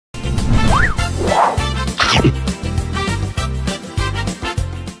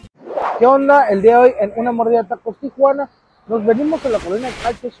¿Qué onda? El día de hoy en una mordida de tacos Tijuana nos venimos a la colonia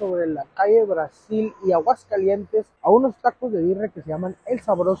Cache sobre la calle Brasil y Aguascalientes a unos tacos de birria que se llaman El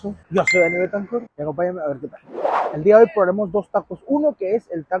Sabroso. Yo soy Betancourt y acompáñame a ver qué tal. El día de hoy probaremos dos tacos, uno que es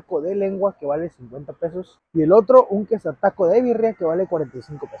el taco de lengua que vale 50 pesos y el otro un quesataco de birria que vale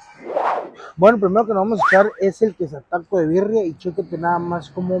 45 pesos. Bueno, el primero que nos vamos a echar es el quesataco de birria y chéquete nada más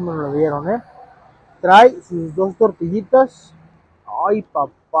cómo me lo dieron, Trae sus dos tortillitas. Ay,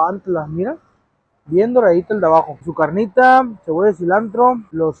 papantlas, mira. Bien doradito el de abajo. Su carnita, cebolla de cilantro,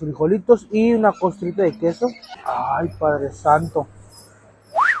 los frijolitos y una costrita de queso. Ay, Padre Santo.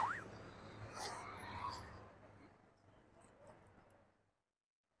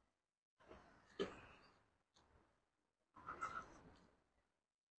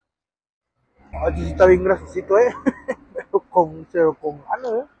 Ay, sí está bien grasosito, pero con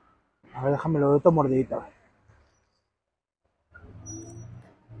ganas, A ver, déjame lo doy otra mordidita.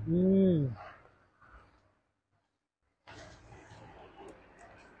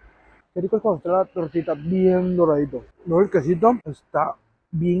 Qué rico es cuando está la tortita bien doradito. Luego el quesito está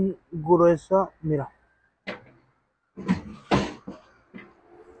bien gruesa, mira.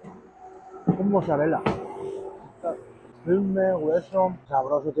 Con mozzarella. Está firme, grueso,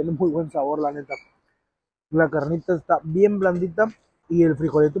 sabroso, tiene muy buen sabor, la neta. La carnita está bien blandita y el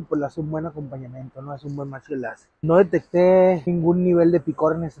frijolito pues le hace un buen acompañamiento, ¿no? Es un buen match que le hace. No detecté ningún nivel de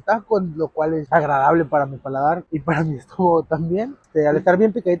picor en este taco, lo cual es agradable para mi paladar y para mi estómago también. Al estar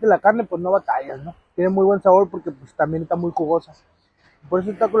bien picadita la carne, pues no batallas, ¿no? Tiene muy buen sabor porque pues también está muy jugosa. Por eso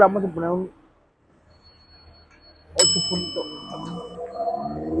el taco le vamos a poner un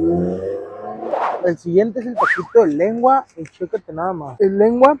 8.8. El siguiente es el taquito de lengua y chécate nada más. El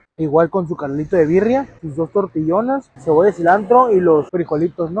lengua, igual con su carlito de birria, sus dos tortillonas, cebolla de cilantro y los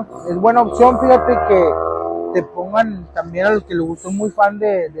frijolitos, ¿no? Es buena opción, fíjate que te pongan también a los que les gustó muy fan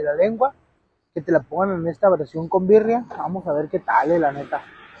de la lengua, que te la pongan en esta versión con birria. Vamos a ver qué tal, la neta.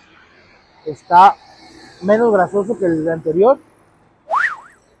 Está menos grasoso que el anterior.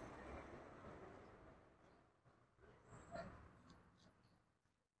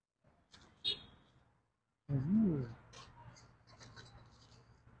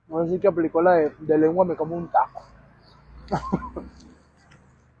 No sé si que aplicó la de lengua, me como un taco.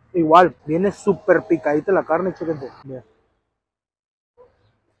 Igual, viene súper picadita la carne, chéquense. Mira.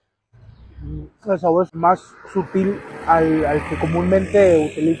 El sabor es más sutil al que comúnmente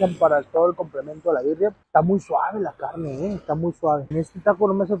utilizan para todo el complemento de la birria. Está muy suave la carne, está muy suave. En este taco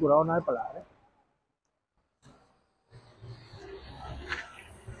no me ha saturado nada de paladar.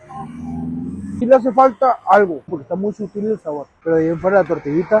 Sí le hace falta algo, porque está muy sutil el sabor. Pero de ahí en fuera la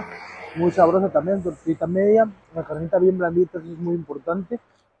tortillita, muy sabrosa también, tortillita media. La carnita bien blandita, eso es muy importante.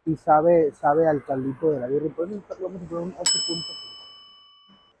 Y sabe al caldito de la birria. Por eso vamos a poner un 8.5.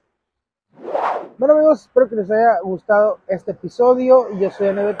 Bueno amigos, espero que les haya gustado este episodio. Yo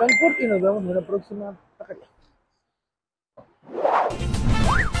soy Betancourt y nos vemos en una próxima taquería.